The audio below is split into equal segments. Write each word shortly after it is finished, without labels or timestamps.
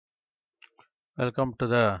Welcome to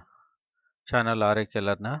the channel RA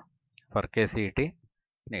Learner for KCET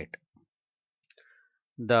NEET.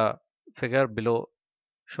 The figure below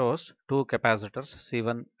shows two capacitors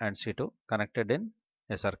C1 and C2 connected in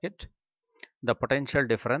a circuit. The potential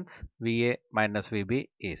difference VA minus VB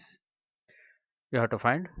is. You have to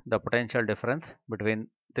find the potential difference between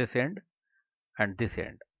this end and this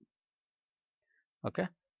end. Okay,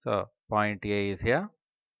 so point A is here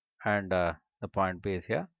and the point B is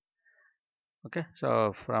here. Okay,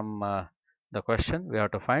 so from the question we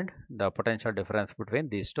have to find the potential difference between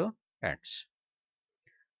these two ends.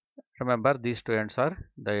 Remember, these two ends are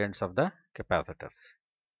the ends of the capacitors.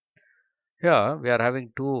 Here we are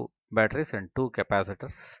having two batteries and two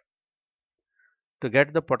capacitors. To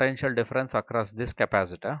get the potential difference across this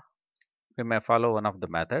capacitor, we may follow one of the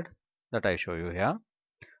method that I show you here.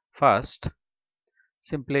 First,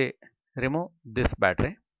 simply remove this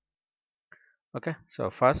battery. Okay,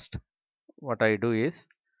 so first what I do is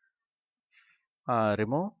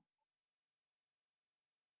remove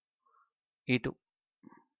E2.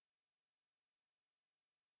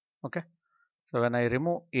 Okay, so when I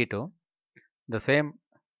remove E2, the same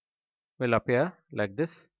will appear like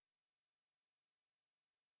this.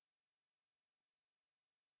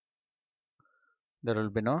 There will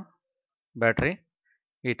be no battery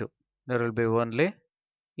E2. There will be only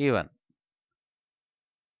E1.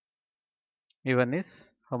 E1 is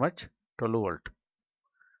how much? 12 volt.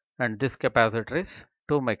 And this capacitor is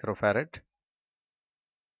 2 microfarad.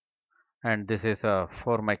 And this is a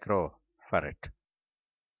 4 microfarad.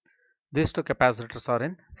 These two capacitors are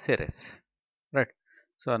in series. Right.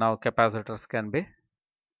 So now capacitors can be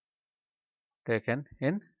taken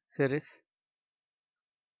in series.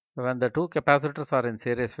 When the two capacitors are in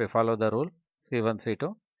series, we follow the rule C1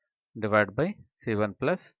 C2 divided by C1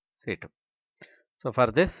 plus C2. So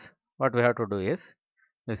for this, what we have to do is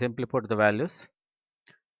we simply put the values,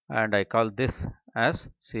 and I call this as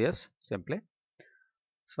CS simply.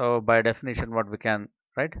 So by definition, what we can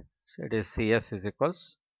write, so it is CS is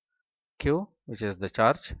equals Q, which is the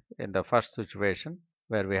charge in the first situation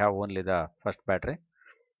where we have only the first battery,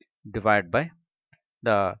 divided by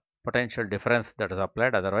the potential difference that is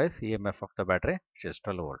applied, otherwise EMF of the battery, which is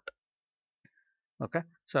 12 volt. Okay,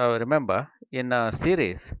 so remember, in a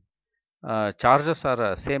series, charges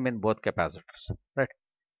are same in both capacitors, right?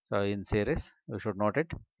 So in series, you should note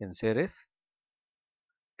it, in series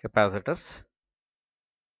capacitors,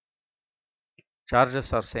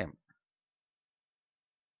 charges are same.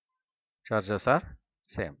 Charges are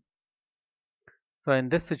same. So in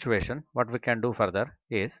this situation, what we can do further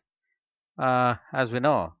is, as we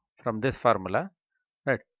know from this formula,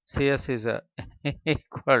 right, CS is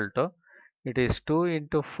equal to, it is 2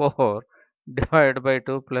 into 4 divided by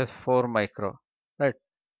 2 plus 4 micro, right?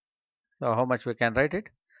 So how much we can write it?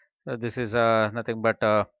 So this is nothing but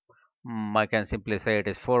I can simply say it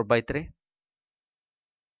is 4 by 3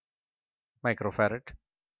 microfarad,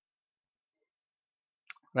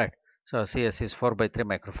 right? So CS is 4 by 3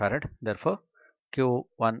 microfarad. Therefore,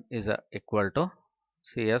 Q1 is equal to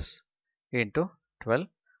CS into 12.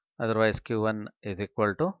 Otherwise, Q1 is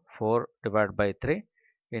equal to 4 divided by 3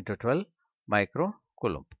 into 12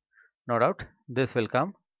 microcoulomb. No doubt this will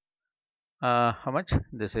come how much?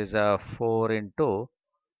 This is 4 into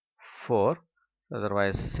 4,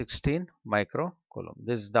 otherwise 16 microcoulomb.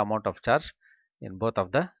 This is the amount of charge in both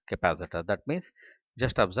of the capacitor. That means,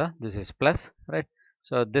 just observe, this is plus, right?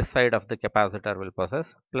 So this side of the capacitor will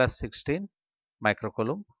possess plus 16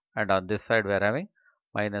 microcoulomb, and on this side we are having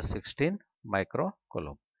minus 16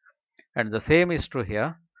 microcoulomb. And the same is true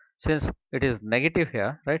here, since it is negative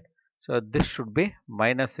here, right? So this should be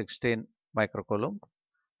minus 16 microcoulomb,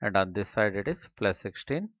 and on this side it is plus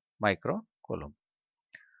 16 microcoulomb.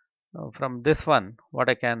 From this one, what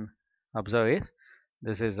I can observe is,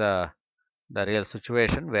 this is the real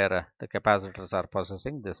situation where the capacitors are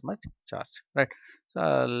possessing this much charge, right?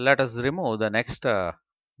 So let us remove the next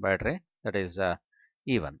battery, that is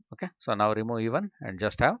E1. Okay, so now remove E1 and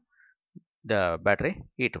just have the battery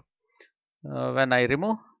E2. When I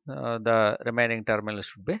remove, the remaining terminal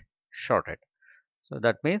should be shorted. So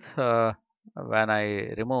that means when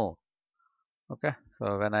I remove, okay,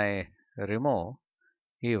 so when I remove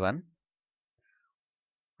E1,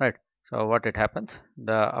 right, so what it happens,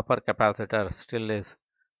 the upper capacitor still is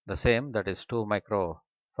the same, that is 2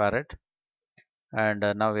 microfarad, and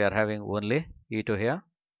now we are having only E2 here,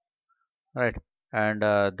 right, and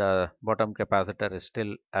the bottom capacitor is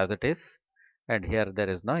still as it is, and here there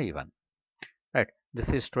is no E1, right. This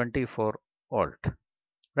is 24 volt,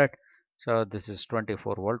 right. So this is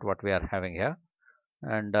 24 volt what we are having here,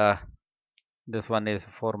 and this one is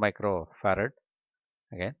 4 microfarad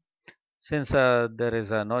again. Since there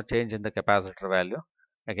is no change in the capacitor value,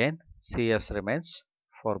 again Cs remains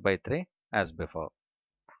 4 by 3 as before.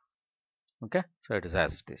 Okay, so it is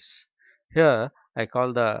as it is. Here I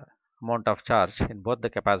call the amount of charge in both the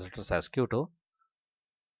capacitors as Q2.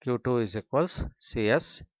 Q2 is equals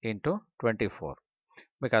Cs into 24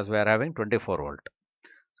 because we are having 24 volt.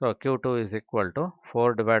 So Q2 is equal to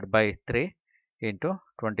 4 divided by 3 into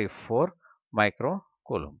 24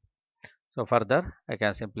 microcoulomb. So further I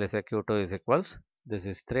can simply say Q2 is equals, this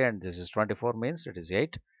is 3 and this is 24 means it is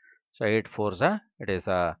 8. So 8 4s are, it is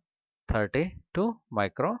a 32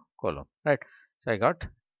 microcoulomb, right? So I got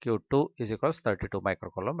Q2 is equals 32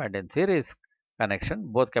 microcoulomb, and in series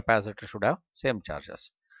connection both capacitors should have same charges.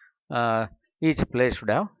 Each plate should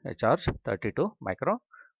have a charge 32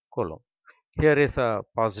 microcoulomb. Here is a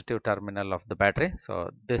positive terminal of the battery. So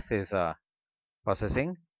this is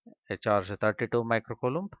possessing a charge 32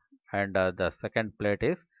 microcoulomb, and the second plate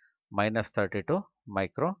is minus 32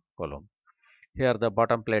 microcoulomb. Here the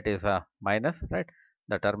bottom plate is a minus, right?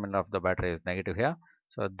 The terminal of the battery is negative here.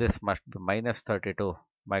 So this must be minus 32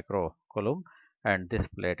 microcoulomb, and this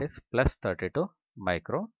plate is plus 32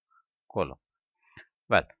 microcoulomb.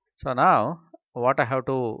 Well, so now what I have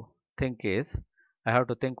to think is, I have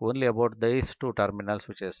to think only about these two terminals,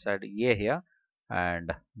 which is said A here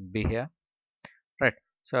and B here, right?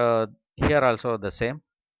 So here also the same.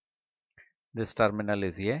 This terminal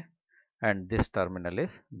is A and this terminal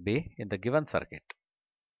is B in the given circuit,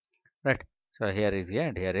 right? So here is A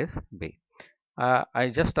and here is B.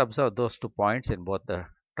 I just observe those 2 points in both the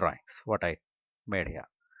drawings what I made here,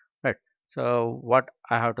 right? So what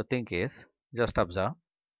I have to think is, just observe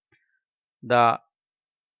the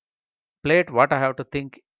plate. What I have to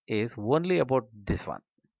think is only about this one,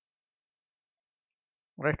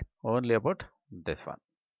 right? Only about this one.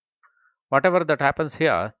 Whatever that happens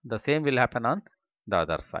here, the same will happen on the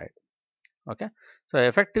other side. Okay, so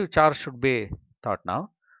effective charge should be thought now.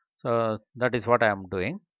 So that is what I am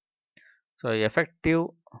doing. So effective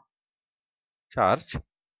charge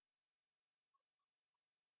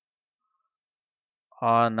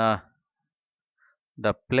on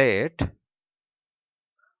the plate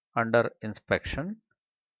under inspection,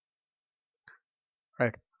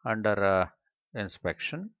 right? Under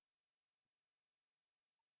inspection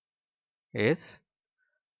is,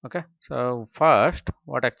 okay. So first,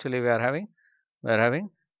 what actually we are having? We are having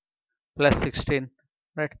plus 16,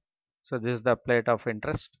 right? So this is the plate of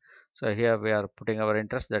interest. So here we are putting our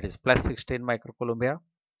interest, that is plus 16 microcoulomb here,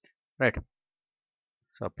 right?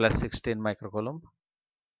 So plus 16 microcoulomb,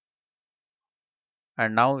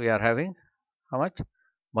 and now we are having how much?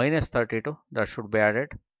 Minus 32, that should be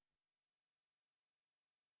added,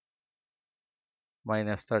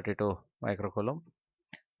 minus 32 microcoulomb.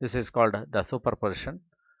 This is called the superposition.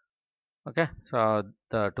 Okay, so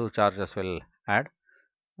the two charges will add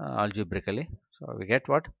algebraically. So we get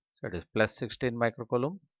what? So it is plus 16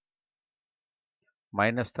 microcoulomb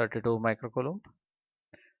minus 32 microcoulomb,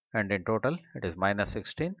 and in total it is minus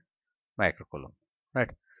 16 microcoulomb, right?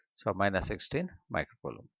 So minus 16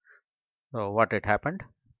 microcoulomb. So what it happened?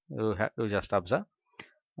 You just observe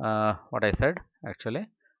what I said. Actually,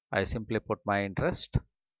 I simply put my interest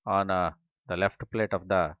on the left plate of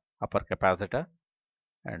the upper capacitor,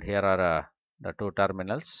 and here are the two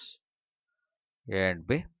terminals A and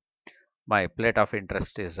B. My plate of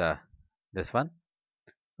interest is this one.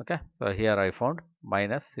 Okay, so here I found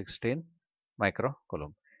minus 16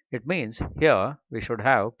 microcoulomb. It means here we should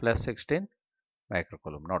have plus 16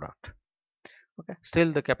 microcoulomb, no doubt. Okay,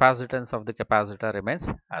 still the capacitance of the capacitor remains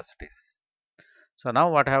as it is. So now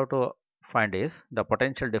what I have to find is the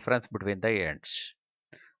potential difference between the ends.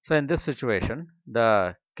 So in this situation,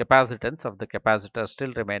 the capacitance of the capacitor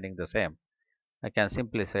still remaining the same. I can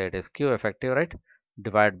simply say it is Q effective, right,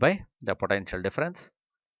 divided by the potential difference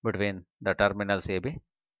between the terminals AB.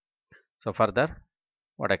 So further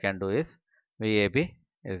what I can do is VAB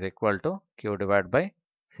is equal to Q divided by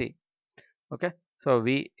C. Okay, so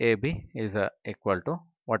VAB is equal to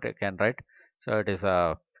what I can write. So it is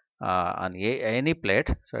on any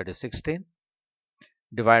plate, so it is 16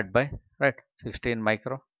 divided by, right, 16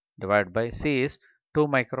 micro divided by C is 2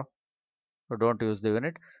 micro. So don't use the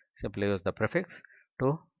unit, simply use the prefix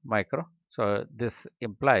 2 micro. So this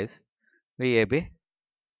implies VAB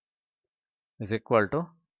is equal to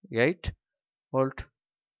 8 volt.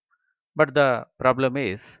 But the problem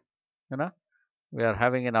is, we are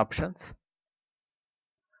having in options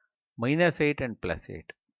minus 8 and plus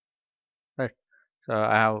 8, right? So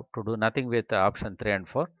I have to do nothing with option 3 and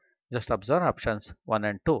 4. Just observe options 1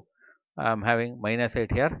 and 2. I am having minus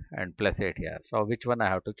 8 here and plus 8 here. So which one I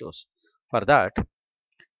have to choose? For that,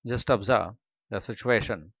 just observe the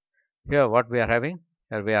situation. Here what we are having?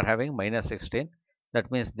 Here we are having minus 16.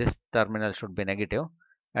 That means this terminal should be negative.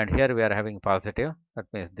 And here we are having positive. That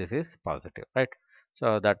means this is positive, right?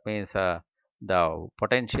 So that means the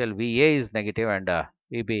potential VA is negative and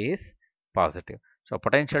VB is positive. So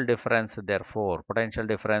potential difference, therefore, potential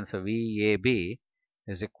difference VAB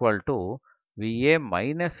is equal to VA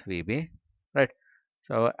minus VB, right?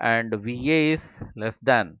 So and VA is less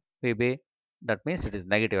than VB. That means it is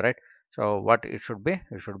negative, right? So what it should be?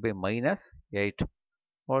 It should be minus 8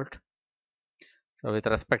 volt. So with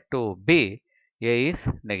respect to B, A is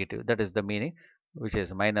negative. That is the meaning, which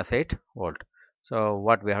is minus 8 volt. So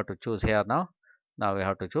what we have to choose here now? Now we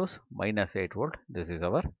have to choose minus 8 volt. This is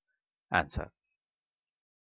our answer.